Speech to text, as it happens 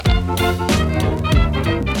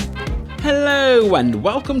Hello and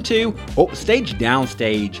welcome to Upstage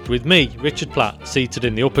Downstage. With me, Richard Platt, seated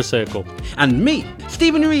in the upper circle. And me,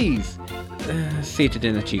 Stephen Rees, seated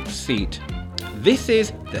in a cheap seat. This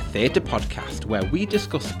is the Theatre Podcast, where we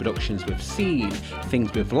discuss productions we've seen,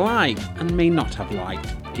 things we've liked and may not have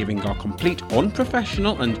liked, giving our complete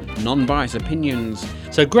unprofessional and non-biased opinions.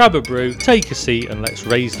 So grab a brew, take a seat and let's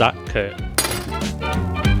raise that curtain.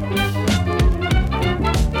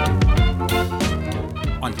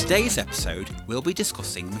 On today's episode, we'll be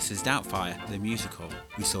discussing Mrs. Doubtfire, the musical.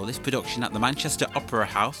 We saw this production at the Manchester Opera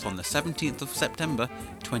House on the 17th of September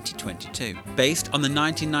 2022. Based on the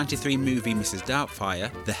 1993 movie Mrs.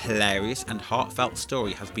 Doubtfire, the hilarious and heartfelt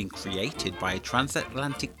story has been created by a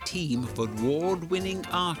transatlantic team of award-winning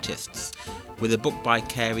artists, with a book by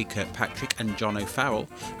Carey Kirkpatrick and John O'Farrell,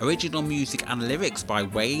 original music and lyrics by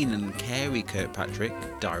Wayne and Carey Kirkpatrick,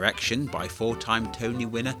 direction by four-time Tony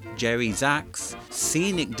winner Jerry Zaks,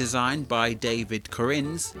 scenic design by David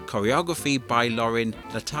Corinnes, choreography by Lauren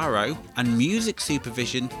Lataro, and music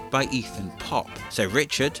supervision by Ethan Pop. So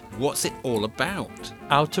Richard, what's it all about?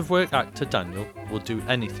 Out-of-work actor Daniel will do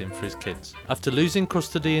anything for his kids. After losing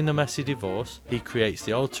custody in a messy divorce, he creates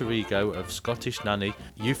the alter ego of Scottish nanny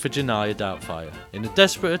Euphegenia Doubtfire in a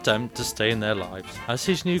desperate attempt to stay in their lives. As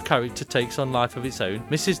his new character takes on life of its own,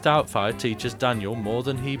 Mrs. Doubtfire teaches Daniel more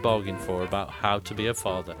than he bargained for about how to be a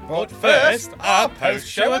father. But first, our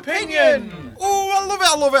post-show opinion! Oh, I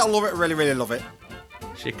love it, really love it.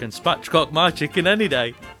 She can spatchcock my chicken any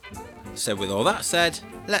day. So with all that said,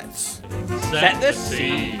 let's Set the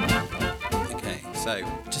scene. Okay, so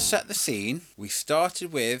to set the scene, we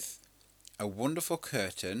started with a wonderful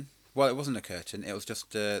curtain. Well, it wasn't a curtain, it was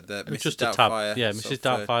just the Mrs. Just a Doubtfire. tab. Yeah, Mrs.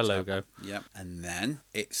 Doubtfire logo. Yep. And then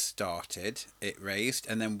it started, it raised,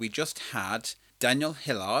 and then we just had Daniel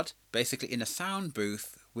Hillard basically in a sound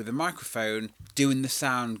booth with a microphone doing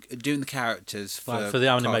the characters for the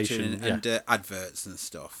animation and adverts and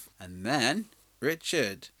stuff. And then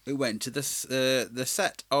Richard, we went to the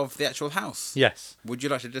set of the actual house. Yes. Would you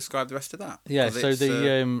like to describe the rest of that? Yeah, so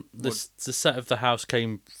the set of the house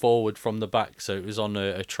came forward from the back, so it was on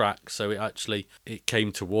a track, so it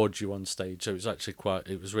came towards you on stage, so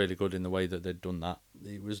it was really good in the way that they'd done that.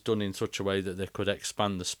 It was done in such a way that they could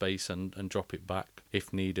expand the space and drop it back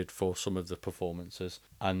if needed for some of the performances.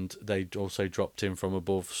 And they also dropped in from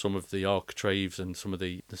above some of the architraves and some of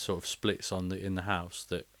the sort of splits in the house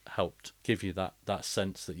that helped give you that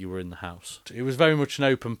sense that you were in the house. It was very much an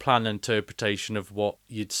open plan interpretation of what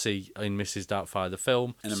you'd see in Mrs. Doubtfire, the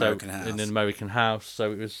film. In an American house.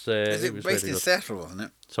 So it was... Is it was based really in good. Seattle, wasn't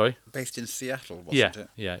it? Sorry? Based in Seattle, wasn't it?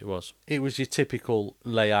 Yeah, it was. It was your typical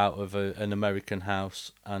layout of an American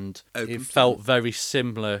house, and Open it felt very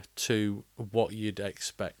similar to what you'd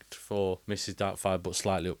expect for Mrs. Doubtfire, but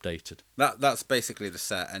slightly updated. That's basically the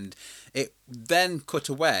set, and it then cut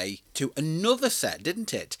away to another set,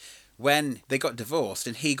 didn't it? When they got divorced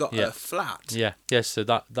and he got a flat. Yeah, yes. So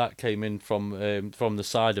that came in from the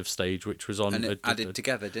side of stage, which was on and it added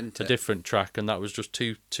together, didn't it? A different track, and that was just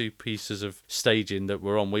two pieces of staging that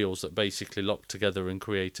were on wheels that basically locked together and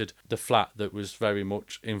created the flat that was very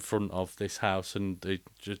much in front of this house, and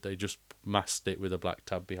they just masked it with a black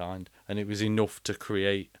tab behind, and it was enough to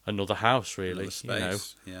create another house, really. Another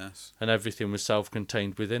space, yes. And everything was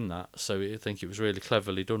self-contained within that, so I think it was really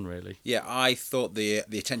cleverly done, really. Yeah, I thought the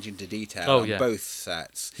attention to detail on both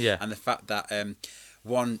sets, and the fact that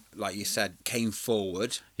one, like you said, came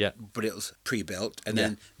forward, but it was pre-built, and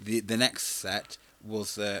then the next set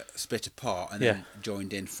was split apart and then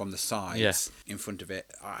joined in from the sides in front of it.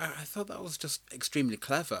 I thought that was just extremely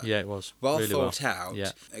clever. Yeah, it was. Well really thought out.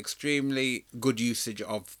 Yeah. Extremely good usage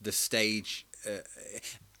of the stage.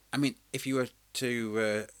 I mean, if you were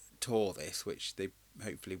to tour this, which they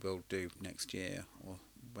hopefully will do next year or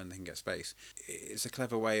when they can get space, it's a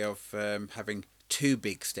clever way of having two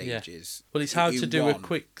big stages. Well, it's hard to do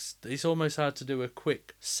it's almost hard to do a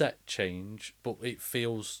quick set change, but it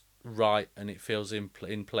feels right, and it feels in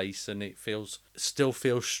place, and it still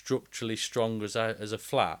feels structurally strong as a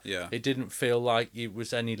flat. Yeah, it didn't feel like it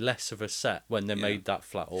was any less of a set when they made that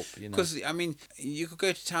flat up. Because I mean, you could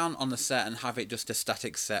go to town on the set and have it just a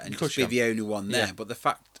static set and just be the only one there. But the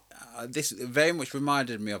fact this very much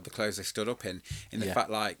reminded me of the clothes they stood up in the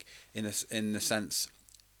fact, like in the sense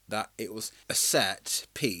that it was a set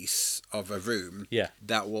piece of a room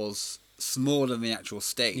that was smaller than the actual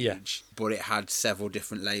stage, but it had several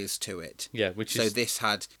different layers to it. Yeah, so this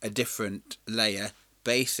had a different layer,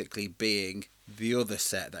 basically being the other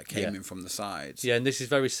set that came in from the sides. Yeah, and this is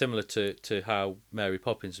very similar to how Mary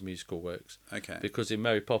Poppins the musical works. Okay. Because in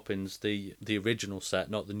Mary Poppins, the original set,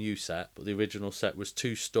 not the new set, but the original set was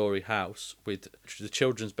 2-story house with the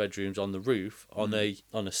children's bedrooms on the roof on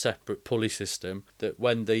a separate pulley system. That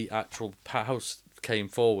when the actual house came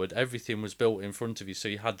forward, everything was built in front of you, so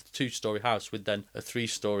you had the 2-story house with then a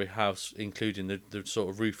 3-story house including the sort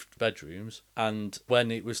of roofed bedrooms. And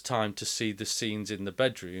when it was time to see the scenes in the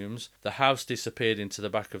bedrooms, the house disappeared into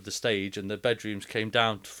the back of the stage and the bedrooms came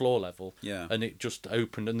down to floor level, and it just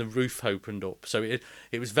opened and the roof opened up. So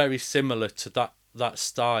it was very similar to that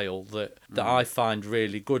style that I find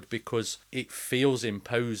really good, because it feels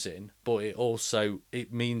imposing, but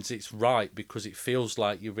it means it's right, because it feels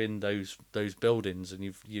like you're in those buildings and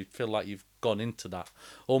you feel like you've gone into that,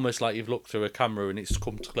 almost like you've looked through a camera and it's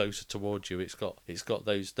come closer towards you. It's got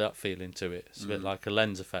that feeling to it. It's a bit like a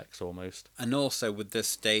lens effect almost. And also with the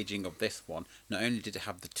staging of this one, not only did it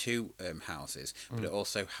have the two houses, but it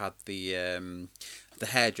also had the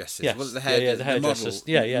hairdressers. Yes. Was it the hairdressers?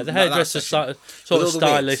 The model? Yeah. The hairdressers, sort of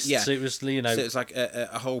stylists. Yeah. It was, So it was like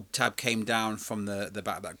a whole tab came down from the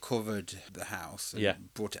back that covered the house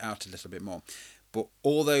and brought it out a little bit more. But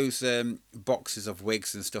all those boxes of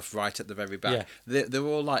wigs and stuff right at the very back, they're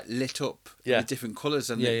all like lit up with different colours,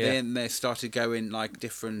 and then they started going like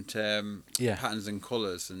different patterns and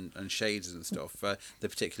colours and shades and stuff for the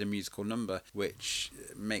particular musical number, which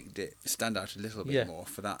made it stand out a little bit more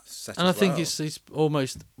for that set. And I think it's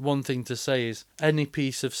almost one thing to say is any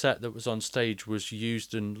piece of set that was on stage was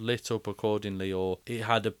used and lit up accordingly, or it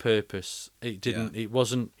had a purpose. It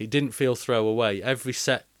didn't feel throwaway. Every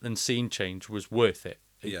set and scene change was worth it.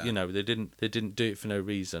 You know, they didn't do it for no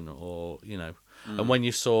reason, or you know. And when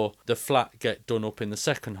you saw the flat get done up in the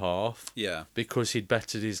second half, because he'd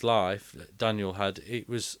bettered his life, Daniel had, it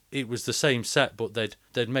was the same set, but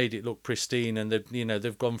they'd made it look pristine, and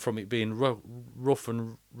they've gone from it being rough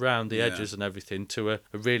and round the edges and everything to a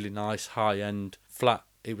really nice high end flat.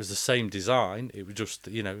 It was the same design. It was just,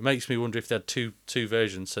 it makes me wonder if they had two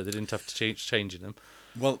versions, so they didn't have to changing them.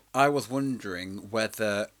 Well, I was wondering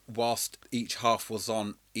whether, whilst each half was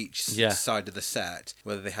on each side of the set,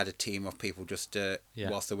 whether they had a team of people just,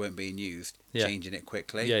 whilst they weren't being used, changing it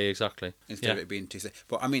quickly. Yeah, exactly. Instead of it being two sets.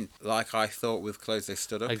 But I mean, like I thought with clothes they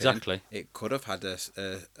stood up exactly. in, it could have had a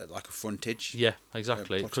frontage. Yeah,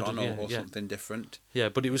 exactly. Put on or something different. Yeah,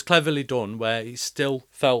 but it was cleverly done where it still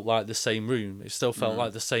felt like the same room. It still felt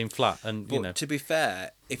like the same flat. And But to be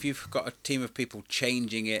fair, if you've got a team of people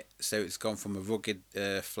changing it so it's gone from a rugged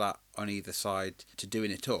flat on either side to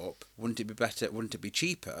doing it up, wouldn't it be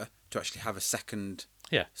cheaper to actually have a second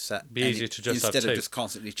set? Be easier to just have two. Instead of just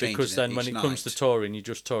constantly changing it. Because then when it comes to touring, you're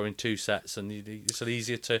just touring two sets, and it's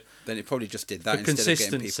easier to... Then it probably just did that instead of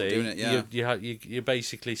getting people doing it, you're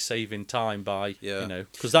basically saving time by,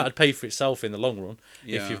 because that would pay for itself in the long run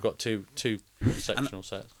if you've got two sectional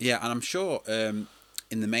sets. Yeah, and I'm sure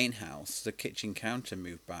in the main house, the kitchen counter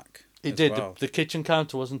moved back. It did. Well. The kitchen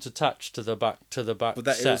counter wasn't attached to the back. But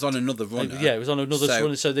it was on another runner. Yeah, it was on another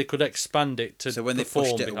runner, so they could expand it to. So when they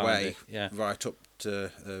pushed it away, it. right up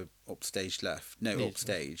to upstage left,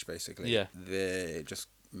 upstage basically. Yeah. It just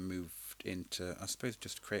moved into, I suppose,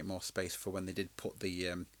 just to create more space for when they did put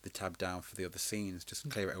the tab down for the other scenes, just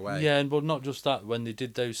clear it away. Yeah, and not just that. When they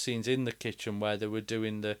did those scenes in the kitchen where they were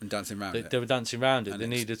doing and dancing around they were dancing around it. And they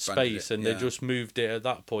needed space, and they just moved it at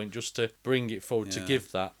that point just to bring it forward to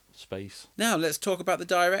give that space. Now let's talk about the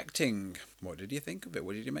directing. What did you think of it?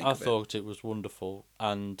 What did you make of it? I thought it was wonderful,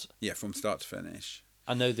 and from start to finish.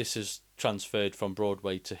 I know this is transferred from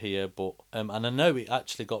Broadway to here, but and I know it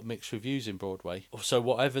actually got mixed reviews in Broadway. So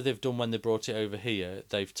whatever they've done when they brought it over here,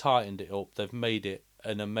 they've tightened it up. They've made it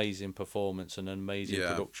an amazing performance and an amazing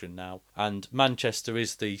production now. And Manchester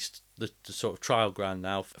is the sort of trial ground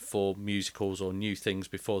now for musicals or new things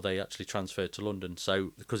before they actually transfer to London.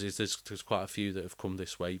 So because there's quite a few that have come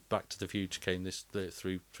this way. Back to the Future came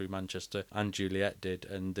through Manchester, and Juliet did,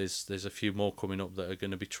 and there's a few more coming up that are going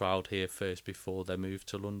to be trialled here first before they move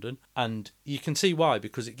to London. And you can see why,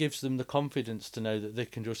 because it gives them the confidence to know that they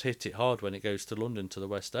can just hit it hard when it goes to London, to the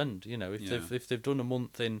West End. If they've done a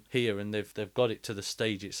month in here and they've got it to the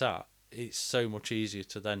stage it's at, it's so much easier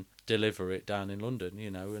to then deliver it down in London,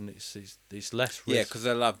 and it's less risk. Yeah, because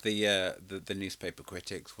they'll have the newspaper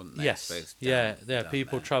critics, wouldn't they? Yes,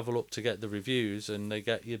 people travel up to get the reviews, and they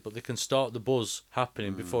get but they can start the buzz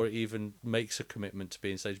happening before it even makes a commitment to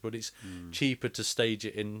being staged. But it's cheaper to stage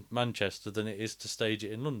it in Manchester than it is to stage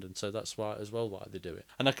it in London, so that's why they do it.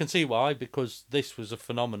 And I can see why, because this was a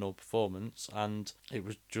phenomenal performance, and it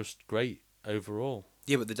was just great overall.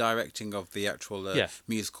 Yeah, but the directing of the actual Yeah.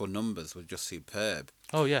 musical numbers were just superb.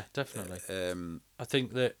 Oh yeah, definitely. I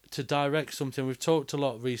think that to direct something, we've talked a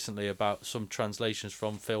lot recently about some translations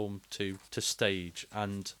from film to stage,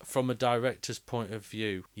 and from a director's point of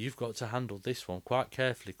view, you've got to handle this one quite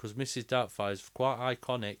carefully because Mrs. Doubtfire is quite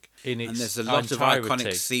iconic in its And there's a lot entirety. of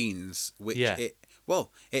iconic scenes, which Yeah. it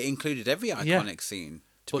included every iconic scene.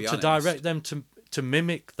 To be But to honest. direct them to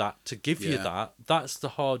mimic that, to give you Yeah. that's the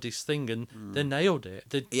hardest thing, and they nailed it.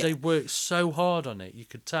 They worked so hard on it, you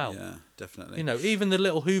could tell. Yeah, definitely. You know, even the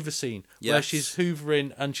little Hoover scene where Yes. she's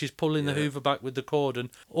hoovering and she's pulling the Hoover back with the cord, and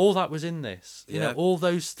all that was in this. You know, all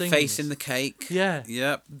those things. Facing the cake. Yeah.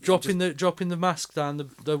 Yep. Dropping the mask down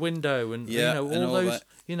the window, and Yeah, you know, and all all those. that.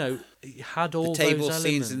 You know, it had all The table those scenes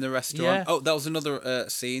elements. in the restaurant. Yeah. Oh, that was another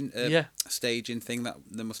scene. Yeah. Staging thing that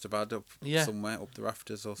they must have had up somewhere up the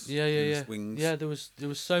rafters or Yeah. wings. Yeah, there was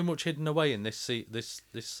so much hidden away in this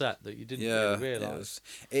set that you didn't really realise.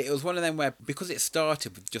 It was one of them where, because it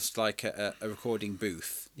started with just like a recording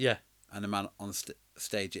booth Yeah. and a man on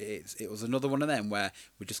stage, it was another one of them where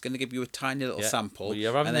we're just going to give you a tiny little sample. Well,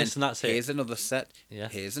 you're having and then this and that's it. Here's another set. Yeah.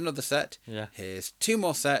 Here's another set. Yeah. Here's two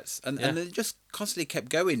more sets. And they just constantly kept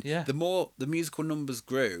going. Yeah. The more the musical numbers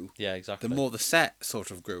grew, Yeah, exactly. the more the set sort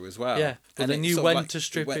of grew as well. Yeah, but And they it knew sort of when like- to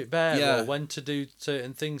strip went- it bare yeah. or when to do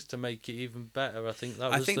certain things to make it even better. I think that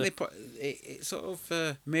was I think they put it sort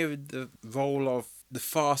of mirrored the role of the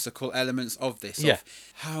farcical elements of this. Yeah. Of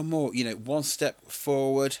how more, one step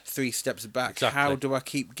forward, 3 steps back. Exactly. How do I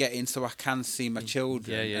keep getting so I can see my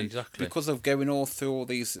children? Yeah, And exactly. Because of going all through all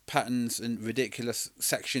these patterns and ridiculous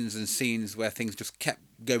sections and scenes where things just kept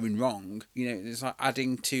going wrong, it's like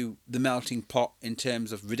adding to the melting pot in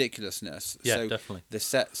terms of ridiculousness. Yeah, so definitely. the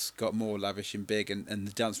sets got more lavish and big, and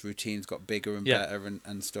the dance routines got bigger and Yeah. better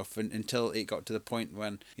and stuff, and until it got to the point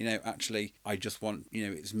when actually I just want,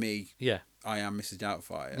 it's me. Yeah. I am Mrs.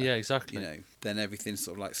 Doubtfire. Yeah, exactly. Then everything's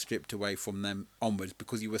sort of like stripped away from them onwards,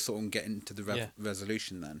 because you were sort of getting to the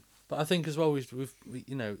resolution then. But I think as well, we've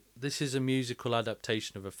this is a musical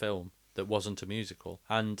adaptation of a film that wasn't a musical,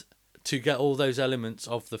 and to get all those elements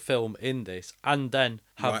of the film in this, and then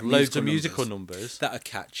have Right, loads of musical numbers that are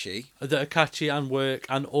catchy. that are catchy and work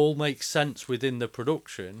and all make sense within the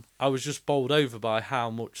production. I was just bowled over by how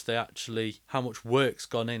much work's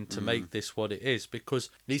gone in to make this what it is, because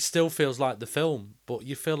it still feels like the film, but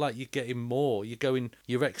you feel like you're getting more.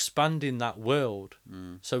 You're expanding that world.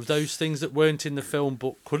 So those things that weren't in the film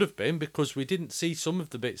but could have been, because we didn't see some of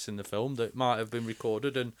the bits in the film that might have been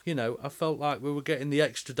recorded, and I felt like we were getting the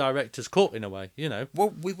extra director's cut in a way.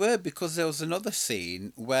 Well, we were, because there was another scene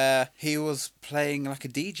where he was playing like a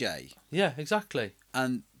DJ, Yeah, exactly.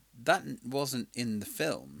 and that wasn't in the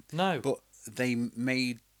film. No. But they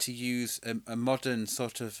made to use a modern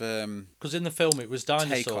sort of Because in the film it was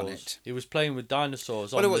dinosaurs. take on it. He was playing with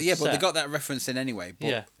dinosaurs well, on the yeah, but they set. got that reference in anyway. But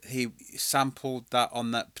Yeah. he sampled that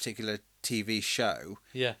on that particular TV show.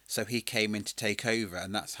 Yeah. So he came in to take over,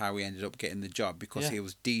 and that's how he ended up getting the job, because Yeah. he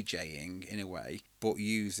was DJing in a way, but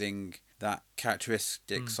using that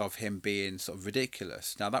characteristics of him being sort of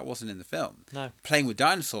ridiculous. Now, that wasn't in the film. No. Playing with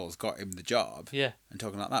dinosaurs got him the job. Yeah. And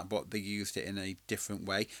talking like that, but they used it in a different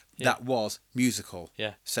way. Yeah. That was musical.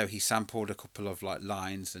 Yeah. So he sampled a couple of like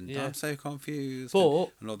lines and Yeah. I'm so confused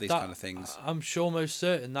But and all these that- kind of things. I'm sure most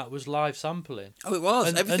certain that was live sampling. Oh, it was.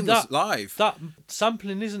 And- Everything and was that- live. That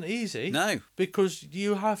sampling isn't easy. No. Because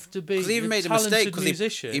you have to be Because he even made a talented mistake, because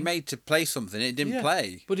musician. he made to play something, it didn't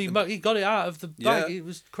play. But he got it out of the bag. Yeah. It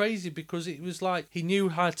was crazy, because it was like he knew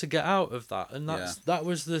how to get out of that, and that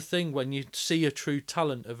was the thing when you see a true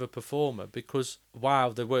talent of a performer. Because wow,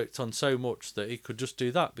 they worked on so much that he could just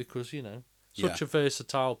do that, because such a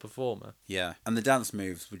versatile performer. Yeah, and the dance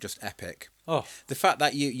moves were just epic. Oh, The fact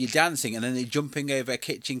that you're dancing and then you're jumping over a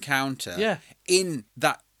kitchen counter Yeah. in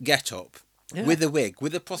that get-up Yeah. with a wig,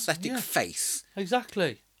 with a prosthetic Yeah. face,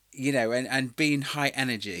 exactly. and being high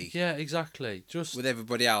energy Yeah, exactly. Just with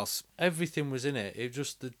everybody else. everything was in it. It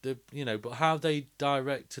just but how they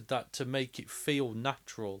directed that to make it feel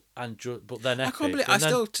natural and but then epic. I can't believe. And then-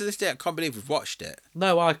 Still to this day, I can't believe we've watched it.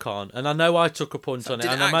 No, I can't, and I know I took a punt on it, did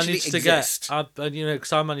it and I actually managed to exist?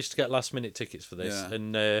 because I managed to get last minute tickets for this, Yeah.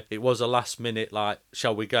 and it was a last minute like,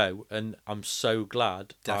 shall we go? And I'm so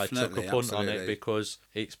glad I took Definitely, a punt on absolutely. it, because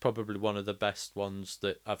it's probably one of the best ones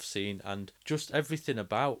that I've seen, and just everything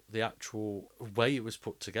about the actual way it was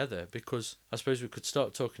put together. Because I suppose we could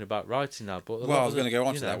start talking about writing now, but Well, I was going to go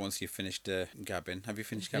on to that once you've finished Gabbing. Have you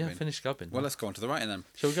finished Gabbing? Yeah, finished Gabbing. Well, let's go on to the writing then.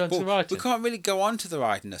 Shall we go on to the writing? We can't really go on to the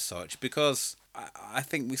writing as such, because I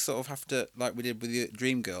think we sort of have to, like we did with the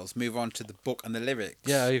Dreamgirls, move on to the book and the lyrics.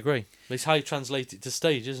 Yeah, I agree. It's how you translate it to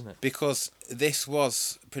stage, isn't it? Because this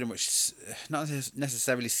was pretty much not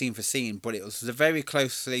necessarily scene for scene, but it was very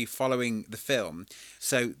closely following the film.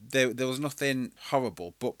 So there was nothing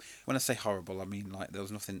horrible. But when I say horrible, I mean like there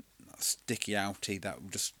was nothing sticky outy that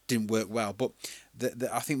just didn't work well. But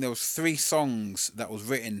I think there was 3 songs that was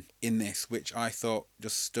written in this which I thought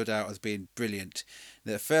just stood out as being brilliant.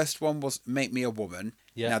 The first one was "Make Me a Woman."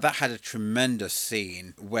 Yeah. Now that had a tremendous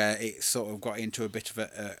scene where it sort of got into a bit of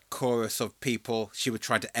a chorus of people she would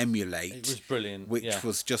try to emulate. It was brilliant, which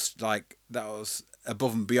was just like, that was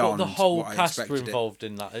above and beyond. But the whole what cast I were expected involved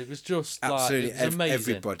in that. It was just absolutely like, it was amazing.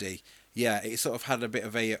 Everybody. Yeah, it sort of had a bit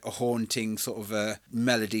of a haunting sort of a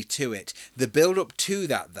melody to it. The build up to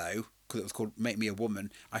that though, because it was called "Make Me a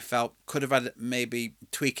Woman," I felt could have had maybe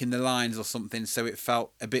tweaking the lines or something so it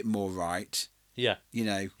felt a bit more right. Yeah. You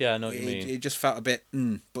know. Yeah, I know what you mean. It just felt a bit.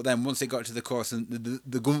 But then once it got to the chorus and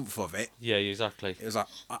the gumph of it. Yeah, exactly. It was like,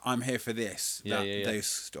 I'm here for this. Yeah. Those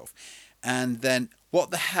stuff. And then what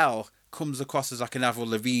the hell comes across as like an Avril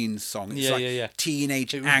Lavigne song. It's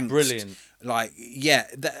teenage angst. Brilliant. Like,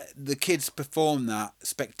 the kids performed that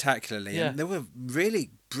spectacularly. Yeah. And they were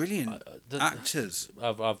really brilliant actors.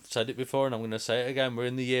 I've said it before and I'm going to say it again. We're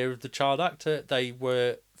in the year of the child actor. They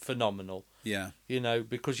were phenomenal. Yeah. You know,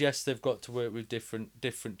 because yes, they've got to work with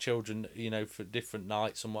different children, you know, for different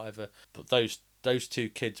nights and whatever. But those 2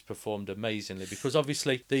 kids performed amazingly, because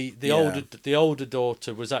obviously the older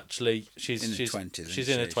daughter was actually she's in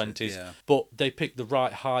her 20s, yeah. But they picked the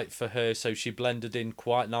right height for her, so she blended in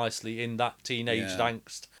quite nicely in that teenage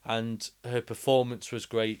angst, and her performance was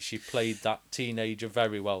great. She played that teenager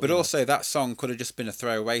very well. But also that song could have just been a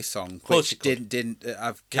throwaway song, which didn't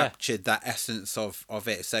have captured that essence of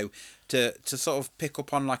it. So to sort of pick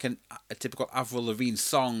up on like a typical Avril Lavigne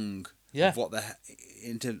song. Yeah. Of what the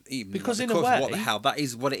because like in a way, what the hell, that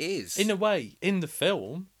is what it is. In a way, in the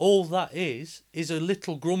film, all that is a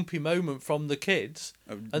little grumpy moment from the kids,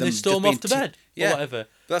 and they storm off to bed or whatever.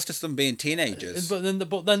 But that's just them being teenagers. But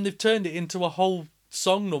then they've turned it into a whole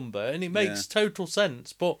song number, and it makes total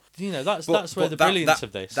sense. But you know, that's where the brilliance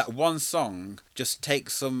of this. That one song just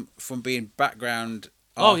takes them from being background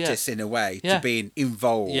artists in a way to being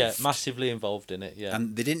involved. Yeah, massively involved in it. Yeah,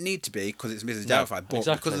 and they didn't need to be because it's Mrs. Doubtfire, but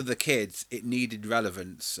because of the kids, it needed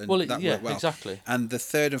relevance, and that worked well. Exactly. And the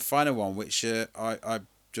third and final one, which I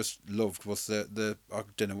just loved, was the I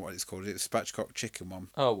don't know what it's called. It's spatchcock chicken one.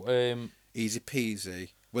 Oh, Easy Peasy.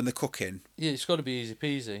 When they're cooking. Yeah, it's got to be Easy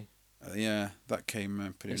Peasy. That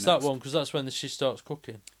came pretty. It's that one because that's when she starts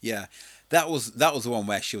cooking. Yeah, that was the one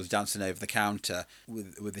where she was dancing over the counter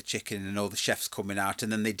with the chicken and all the chefs coming out,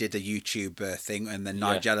 and then they did a YouTube thing, and then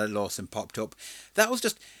Nigella Lawson popped up. That was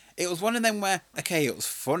it was one of them where it was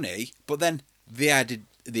funny, but then they added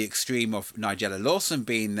the extreme of Nigella Lawson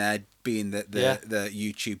being there, being the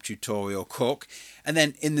YouTube tutorial cook, and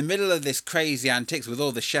then in the middle of this crazy antics with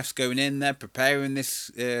all the chefs going in there preparing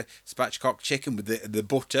this spatchcock chicken with the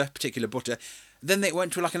particular butter, then they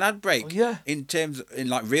went to like an ad break. In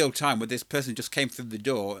like real time, where this person just came through the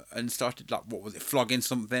door and started like, what was it, flogging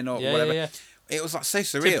something or whatever. It was like so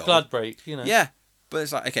surreal. Typical ad break, you know. Yeah. But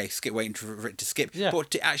it's like, okay, waiting for it to skip. Yeah.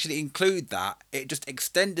 But to actually include that, it just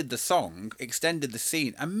extended the song, extended the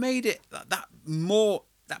scene, and made it that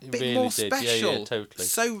bit really more did. special. Yeah, totally.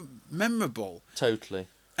 So memorable. Totally.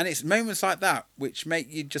 And it's moments like that which make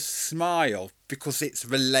you just smile because it's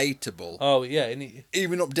relatable. Oh, yeah. And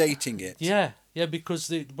even updating it. Yeah, because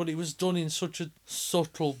it was done in such a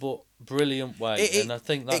subtle but brilliant way, and I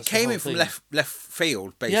think that's it came in from left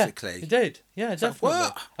field, basically. Yeah, it did. Yeah, definitely.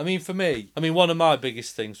 What? I mean, for me, one of my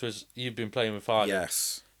biggest things was you've been playing with fire.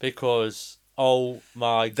 Yes. Because oh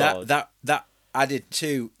my god, that added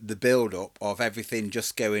to the build up of everything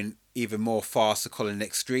just going even more farcical and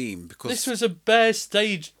extreme, because this was a bare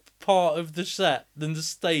stage part of the set than the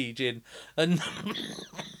staging, and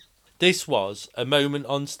this was a moment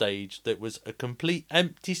on stage that was a complete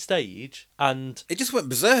empty stage, and it just went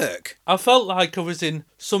berserk. I felt like I was in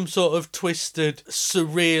some sort of twisted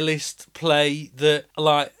surrealist play that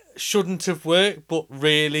like shouldn't have worked but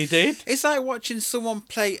really did. It's like watching someone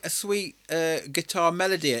play a sweet guitar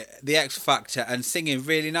melody at the X Factor and singing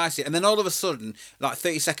really nicely, and then all of a sudden, like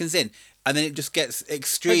 30 seconds in, and then it just gets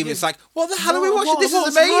extreme. It's like, what the hell are we watching? This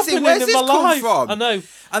is amazing. Where's this come from? I know.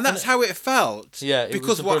 And that's how it felt. Yeah,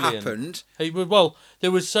 because what happened? Well,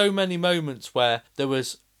 there was so many moments where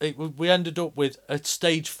we ended up with a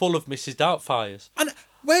stage full of Mrs. Doubtfires. And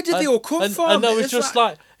where did they all come from? And there was just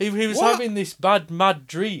like he was having this mad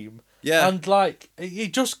dream. Yeah. And like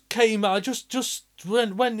it just came out, just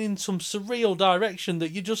went in some surreal direction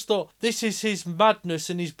that you just thought, this is his madness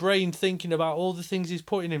and his brain thinking about all the things he's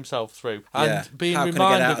putting himself through and being How can I get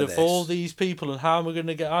out reminded of of this? all these people and how am I going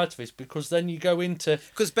to get out of this? Because then you go into...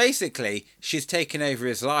 Because basically, she's taken over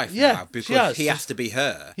his life Yeah, now she because has. he has to be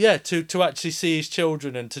her. Yeah, to actually see his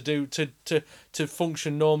children and to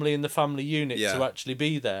function normally in the family unit, Yeah. to actually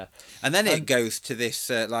be there. And then it goes to this,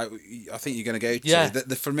 I think you're going to go to, Yeah.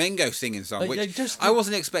 the flamenco singing song, which just- I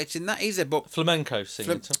wasn't expecting that either, but... Flamenco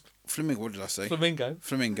singing. Flamingo, what did I say? Flamingo.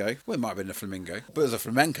 Flamingo. Well, it might have been a flamingo, but it was a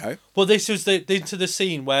flamenco. Well, this was into the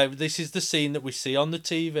scene where this is the scene that we see on the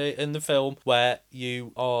TV in the film where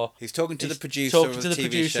you are. He's talking to the producer talking of to the the TV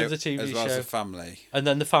producer show, of the TV as well as show. the family. And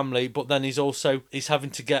then the family, but then he's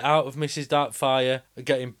having to get out of Mrs. Doubtfire,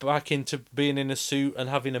 getting back into being in a suit and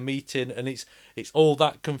having a meeting, and it's all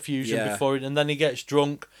that confusion Yeah. before it, and then he gets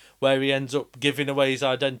drunk, where he ends up giving away his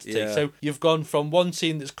identity. Yeah. So you've gone from one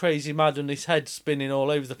scene that's crazy mad and his head spinning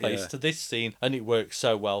all over the place Yeah. to this scene, and it works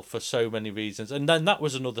so well for so many reasons. And then that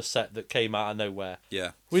was another set that came out of nowhere.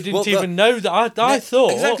 Yeah. We didn't even know that. I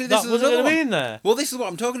thought exactly, this that is wasn't another going to be one. in there. Well, this is what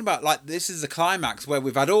I'm talking about. Like, this is the climax where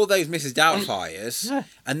we've had all those Mrs. Doubtfires, Yeah.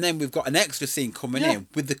 and then we've got an extra scene coming Yeah. in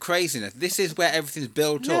with the craziness. This is where everything's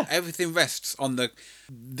built up. Yeah. Everything rests on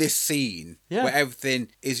this scene, Yeah. where everything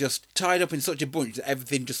is just tied up in such a bunch that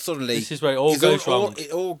everything just suddenly... This is where it all goes wrong.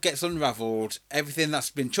 It all gets unravelled. Everything that's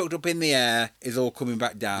been chucked up in the air is all coming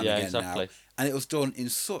back down Yeah, again exactly. now. And it was done in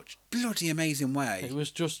such bloody amazing way. It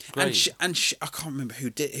was just great. And she, I can't remember who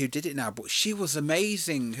did it now, but she was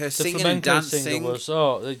amazing. Her The singing and flamenco dancing. singer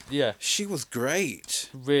was, yeah, She was great.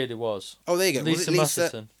 really was. Oh, there you go. Lisa Was it Lisa?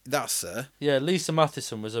 Matheson. That's her. Yeah, Lisa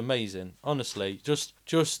Matheson was amazing. Honestly, just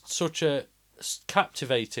such a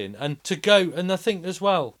captivating, and to go. And I think as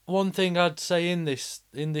well, one thing I'd say in this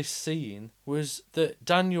scene was that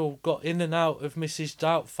Daniel got in and out of Mrs.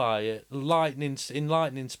 Doubtfire in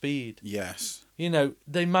lightning speed. Yes. You know,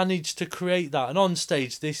 they managed to create that. And on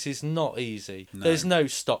stage, this is not easy. No. There's no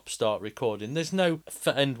stop-start recording. There's no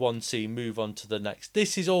end one scene, move on to the next.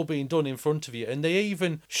 This is all being done in front of you. And they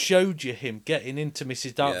even showed you him getting into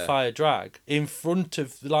Mrs. Doubtfire drag in front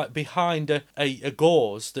of, like, behind a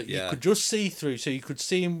gauze that you could just see through. So you could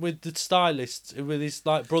see him with the stylist, with his,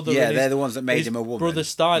 like, brother. Yeah, and they're his, the ones that made his him a woman. brother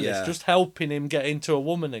stylist, Yeah. just helping him get into a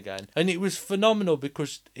woman again. And it was phenomenal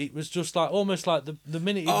because it was just like, almost like the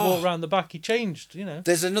minute he walked around the back, he changed, you know.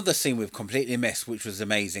 There's another scene we've completely missed, which was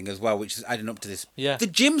amazing as well, which is adding up to this. Yeah. The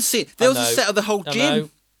gym scene. There was a set of the whole I gym. know.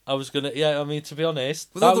 I was gonna, I mean, to be honest,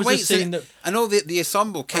 With all that the was a weights scene in it, that. and all the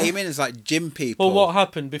ensemble came in as like gym people. Well, what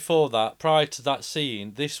happened before that, prior to that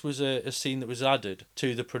scene, this was a scene that was added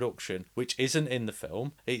to the production, which isn't in the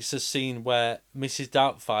film. It's a scene where Mrs.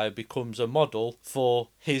 Doubtfire becomes a model for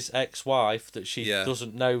his ex-wife that she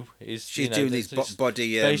doesn't know is. She's doing these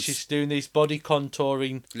body. She's doing these body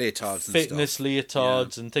contouring leotards, and fitness stuff.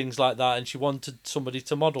 leotards and things like that, and she wanted somebody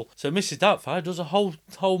to model. So Mrs. Doubtfire does a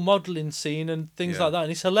whole modelling scene and things like that,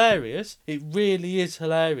 and it's hilarious. It really is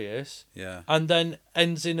hilarious. Yeah. And then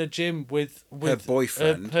ends in a gym with her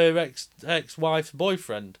boyfriend, her ex-wife's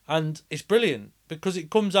boyfriend, and it's brilliant because it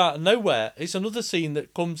comes out of nowhere. It's another scene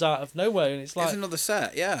that comes out of nowhere, and it's like it's another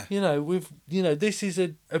set. Yeah. You know, this is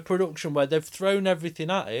a production where they've thrown everything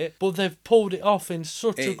at it, but they've pulled it off in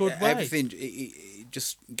such a good way. Everything it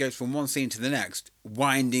just goes from one scene to the next,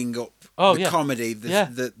 winding up comedy.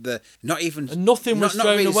 The not even and nothing was not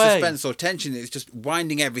thrown really away. suspense or tension. It's just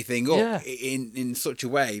winding everything up Yeah. in such a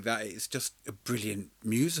way that it's just a brilliant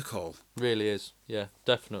musical. Really is. Yeah,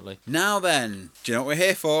 definitely. Now then, do you know what we're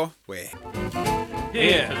here for? We're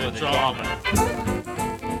Here for the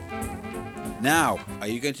drama. now. Are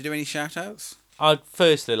you going to do any shout-outs? I'd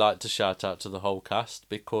firstly like to shout out to the whole cast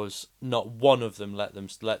because not one of them let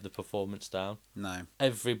the performance down. No.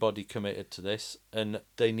 Everybody committed to this, and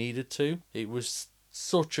they needed to. It was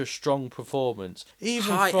such a strong performance.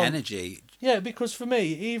 Even High from, energy. Yeah, because for me,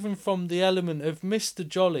 even from the element of Mr.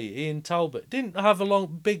 Jolly, Ian Talbot, didn't have a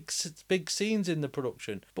long big scenes in the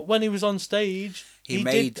production, but when he was on stage, he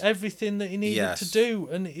did everything that he needed to do,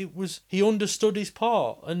 and he understood his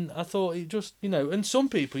part. And I thought it just, and some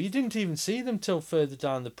people you didn't even see them till further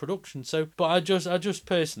down the production. So, but I just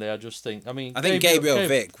personally, I think Gabriel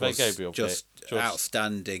Vick was Gabriel just Vick,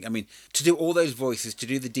 outstanding. I mean, to do all those voices, to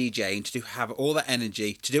do the DJing, to have all that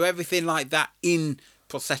energy, to do everything like that in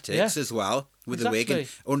prosthetics as well, with the wig and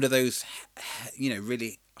under those,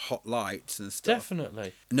 really hot lights and stuff.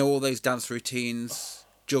 Definitely. Know all those dance routines,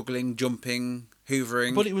 juggling, jumping,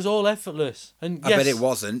 hoovering. But it was all effortless. And I bet it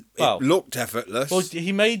wasn't. It looked effortless. Well,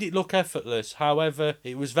 he made it look effortless. However,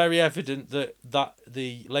 it was very evident that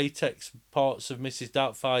the latex parts of Mrs.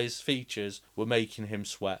 Doubtfire's features were making him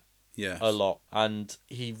sweat. a lot, and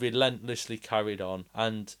he relentlessly carried on,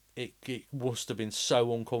 and it must have been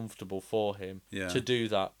so uncomfortable for him to do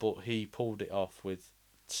that, but he pulled it off with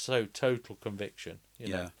so total conviction, you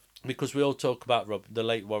know. Because we all talk about the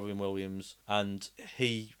late Robin Williams, and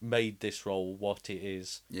he made this role what it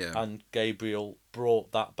is. Yeah. And Gabriel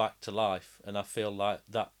brought that back to life, and I feel like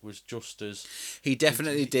that was just as... He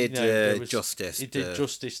definitely did justice. He did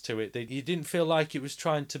justice to it. He didn't feel like it was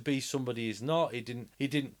trying to be somebody he's not. He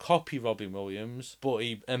didn't copy Robin Williams, but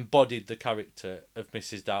he embodied the character of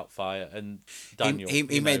Mrs. Doubtfire and Daniel.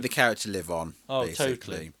 He made the character live on. Oh,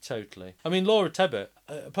 basically. Totally. I mean, Laura Tebbutt,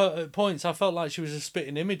 at points, I felt like she was a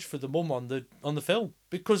spitting image for the mum on the film,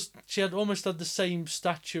 because she had almost had the same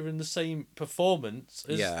stature and the same performance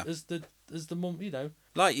as the mum, you know.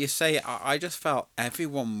 Like you say, I just felt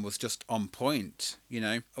everyone was just on point, you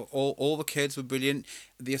know. All the kids were brilliant.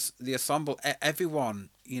 The ensemble, everyone,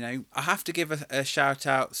 you know. I have to give a shout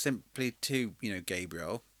out simply to, you know,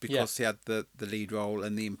 Gabriel, because he had the lead role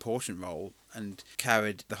and the important role and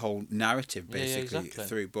carried the whole narrative basically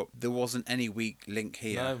through. But there wasn't any weak link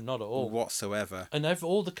here. No, not at all whatsoever. And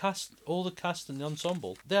all the cast and the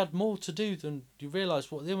ensemble, they had more to do than you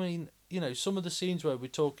realise. What I mean, you know, some of the scenes where we're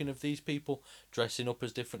talking of these people dressing up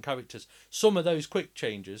as different characters, some of those quick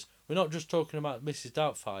changes, we're not just talking about Mrs.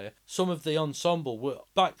 Doubtfire, some of the ensemble were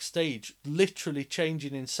backstage literally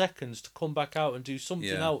changing in seconds to come back out and do something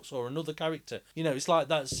else or another character. You know, it's like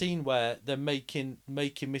that scene where they're making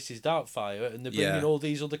Mrs. Doubtfire and they're bringing all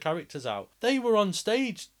these other characters out. They were on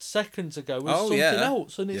stage seconds ago as something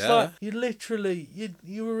else, and it's like you literally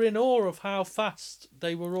you were in awe of how fast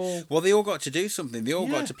they were all. Well, they all got to do something. They all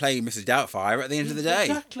got to play Mrs. Doubtfire at the end of the day.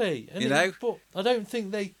 Exactly. And you know, but I don't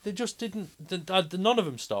think they just didn't. None of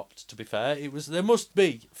them stopped. To be fair, it was they must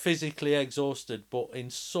be physically exhausted, but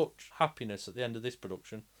in such happiness at the end of this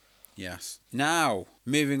production. Yes. Now,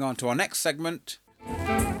 moving on to our next segment.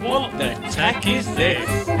 What the tack is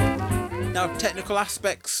this? Now, technical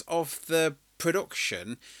aspects of the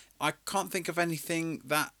production, I can't think of anything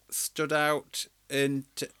that stood out, and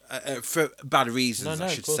for bad reasons, I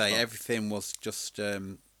should say. Not. Everything was just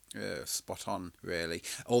spot on, really.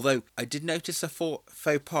 Although I did notice a faux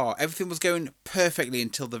pas. Everything was going perfectly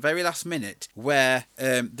until the very last minute, where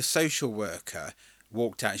the social worker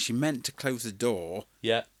walked out and she meant to close the door.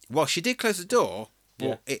 Yeah. Well, she did close the door,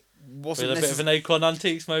 but it wasn't with a bit of an Acorn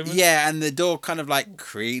Antiques moment. Yeah, and the door kind of like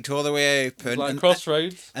creaked all the way open. Like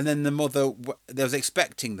Crossroads. And then the mother, they was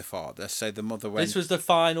expecting the father, so the mother went. This was the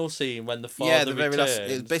final scene when the father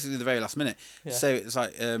returned. It was basically the very last minute. Yeah. So it's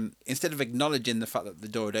like, instead of acknowledging the fact that the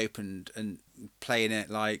door had opened and playing it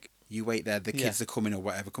like, you wait there, the kids are coming or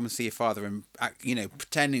whatever, come and see your father, and you know,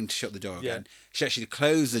 pretending to shut the door again. She actually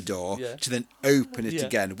closed the door to then open it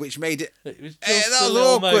again, which made it was that was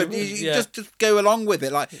awkward. You just go along with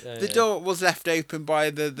it. Like the door was left open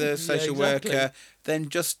by the social worker, then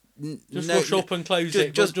just rush up and close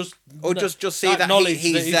it. Just see that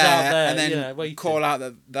he's there, and then call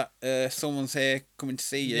out that someone's here coming to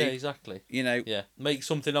see you. Yeah, exactly. You know, make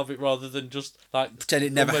something of it rather than just like pretend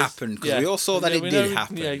it never happened, because we all saw that it did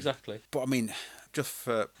happen. Yeah, exactly. But I mean, just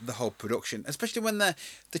for the whole production, especially when they're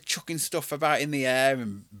chucking stuff about in the air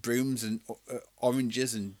and brooms and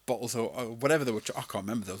oranges and bottles or whatever they were. I can't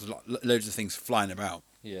remember. There was loads of things flying about.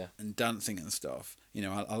 Yeah. And dancing and stuff. You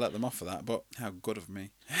know, I'll let them off for that, but how good of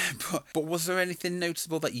me. But was there anything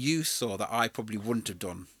noticeable that you saw that I probably wouldn't have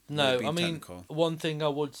done? No, I mean, one thing I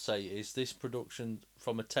would say is this production,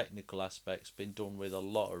 from a technical aspect, has been done with a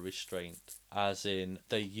lot of restraint. As in,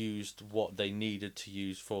 they used what they needed to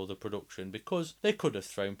use for the production, because they could have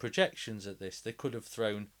thrown projections at this. They could have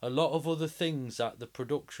thrown a lot of other things at the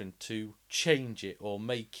production to change it or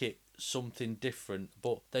make it something different,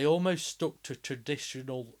 but they almost stuck to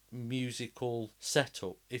traditional musical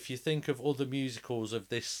setup. If you think of other musicals of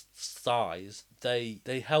this size,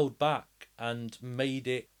 they held back and made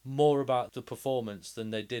it more about the performance than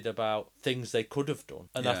they did about things they could have done.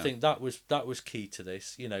 And I think that was key to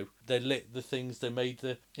this. You know, they lit the things, they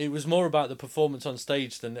made it was more about the performance on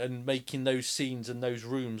stage and making those scenes and those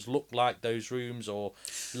rooms look like those rooms, or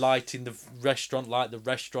lighting the restaurant like the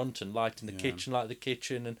restaurant and lighting the kitchen like the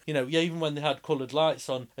kitchen. And, you know, even when they had coloured lights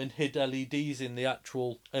on and hid LEDs in the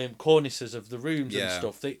actual cornices of the rooms and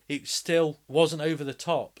stuff, it still wasn't over the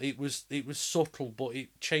top. It was subtle, but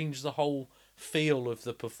it changed the whole feel of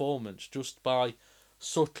the performance just by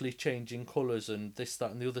subtly changing colours and this,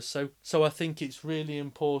 that and the other. So I think it's really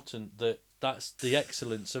important that that's the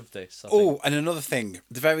excellence of this. Oh, and another thing,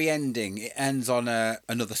 the very ending, it ends on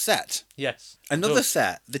another set. Yes. Another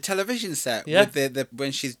set, the television set, Yeah. with the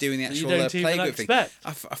when she's doing the actual You don't even playgroup thing. expect.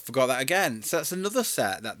 I forgot that again. So that's another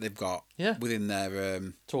set that they've got Yeah. within their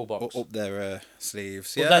Toolbox. up their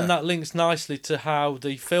sleeves. But Yeah. then that links nicely to how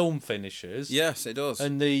the film finishes. Yes, it does.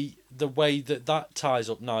 And the way that ties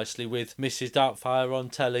up nicely with Mrs. Doubtfire on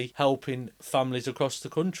telly helping families across the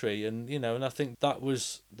country, and and I think that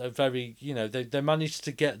was a very they managed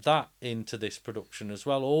to get that into this production as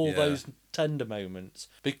well, all those tender moments,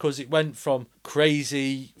 because it went from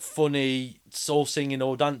crazy, funny, all singing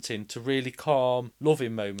or dancing to really calm,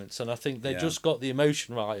 loving moments, and I think they just got the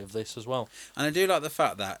emotion right of this as well. And I do like the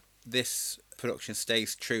fact that this production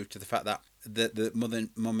stays true to the fact that the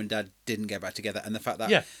mum and dad didn't get back together, and the fact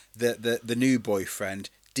that the new boyfriend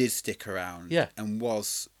did stick around and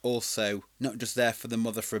was also not just there for the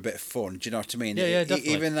mother for a bit of fun. Do you know what I mean? Yeah,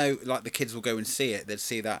 definitely. Even though like the kids will go and see it, they'd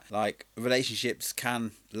see that like relationships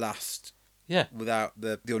can last without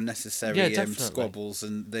the unnecessary squabbles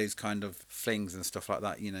and those kind of flings and stuff like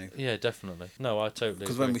that, Yeah, definitely. No, I totally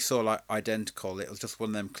Because agree. when we saw like Identical, it was just one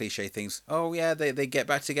of them cliche things. Oh yeah, they get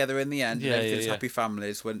back together in the end and everything's happy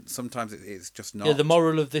families, when sometimes it's just not. Yeah, the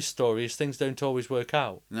moral of this story is things don't always work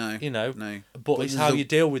out. No. No. But it's how you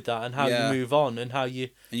deal with that and how you move on and how you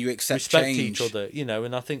accept respect change. each other,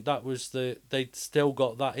 and I think that was they still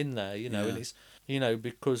got that in there, and it's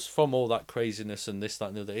because from all that craziness and this, that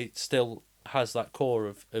and the other, it still has that core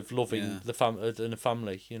of loving the and a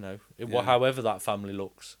family, however that family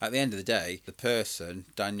looks. At the end of the day, the person,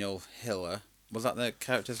 Daniel Hiller, was that the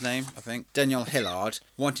character's name? I think Daniel Hillard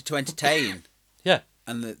wanted to entertain. Yeah.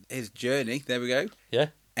 And his journey, there we go. Yeah.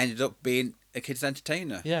 Ended up being a kid's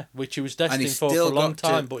entertainer. Yeah, which he was And destined he for still a long got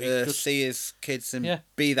time, to but he just see his kids and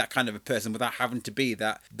be that kind of a person without having to be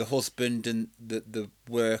that the husband and the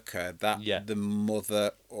worker that the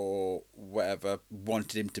mother or whatever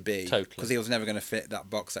wanted him to be. Totally. Because he was never going to fit that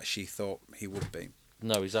box that she thought he would be.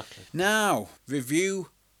 No, exactly. Now,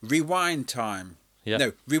 rewind time. Yeah.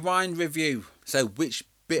 No, rewind review. So, which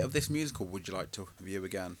bit of this musical would you like to review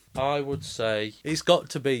again? I would say it's got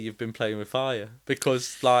to be You've Been Playing with Fire,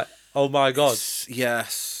 because like, oh my god,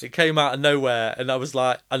 yes, it came out of nowhere and I was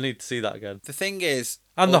like, I need to see that again. The thing is,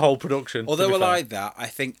 and the whole production, although I like that, I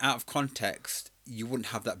think out of context you wouldn't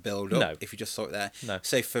have that build up if you just saw it there. No.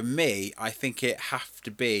 So for me, I think it have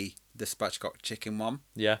to be the spatchcock chicken one.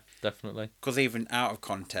 Yeah, definitely. Because even out of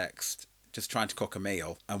context, just trying to cook a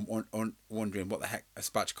meal and wondering what the heck a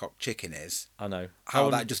spatchcock chicken is. I know. How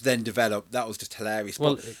that just then developed, that was just hilarious.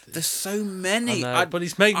 Well, but there's so many. I know, but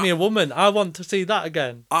it's made me a woman. I want to see that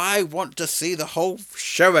again. I want to see the whole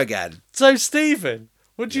show again. So, Stephen,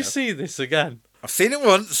 would you see this again? I've seen it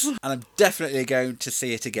once, and I'm definitely going to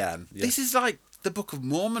see it again. Yeah. This is like the Book of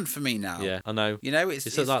Mormon for me now. Yeah, I know.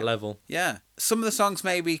 It's at that level. Yeah. Some of the songs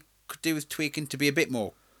maybe could do with tweaking to be a bit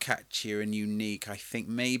more catchier and unique, I think,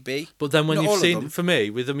 maybe. But then when Not you've all of seen, them. for me,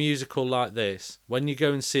 with a musical like this, when you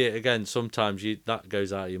go and see it again, sometimes that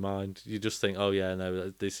goes out of your mind. You just think, oh yeah, no,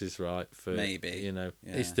 this is right for maybe.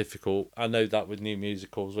 It's difficult. I know that with new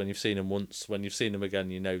musicals, when you've seen them once, when you've seen them again,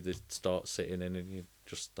 they start sitting in, and you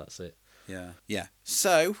just, that's it. Yeah.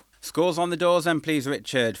 So, scores on the doors then, please,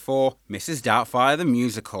 Richard, for Mrs. Doubtfire the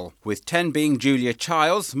musical, with 10 being Julia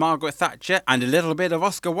Childs, Margaret Thatcher, and a little bit of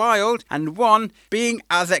Oscar Wilde, and 1 being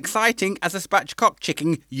as exciting as a spatchcock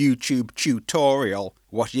chicken YouTube tutorial.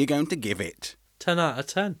 What are you going to give it? 10 out of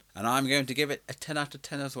 10. And I'm going to give it a 10 out of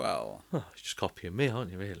 10 as well. Oh, you're just copying me,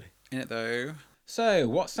 aren't you, really? In it though. So,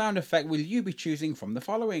 what sound effect will you be choosing from the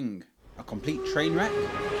following? A complete train wreck?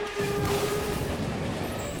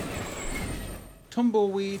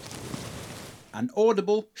 Tumbleweed, an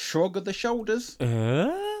audible shrug of the shoulders,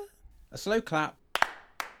 a slow clap,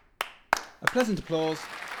 a pleasant applause,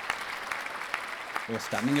 or a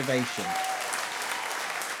standing ovation.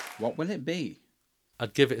 What will it be?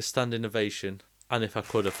 I'd give it a standing ovation, and if I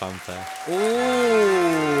could, a fanfare.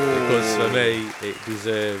 Ooh! Because for me, it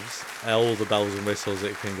deserves all the bells and whistles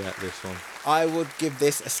it can get, this one. I would give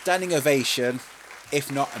this a standing ovation,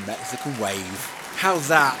 if not a Mexican wave. How's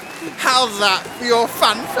that? How's that for your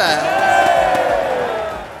fanfare?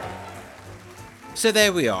 So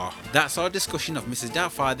there we are. That's our discussion of Mrs.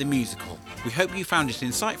 Doubtfire the musical. We hope you found it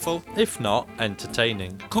insightful. If not,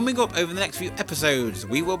 entertaining. Coming up over the next few episodes,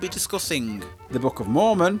 we will be discussing the Book of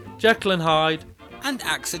Mormon, Jekyll and Hyde, and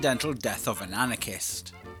Accidental Death of an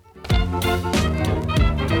Anarchist.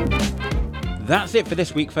 That's it for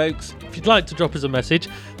this week, folks. If you'd like to drop us a message,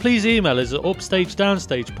 please email us at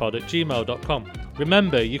upstagedowstagepod@gmail.com.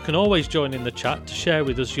 Remember, you can always join in the chat to share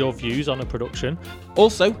with us your views on a production.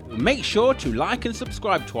 Also, make sure to like and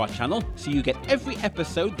subscribe to our channel so you get every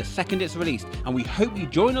episode the second it's released. And we hope you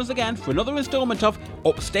join us again for another instalment of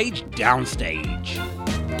Upstage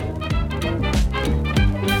Downstage.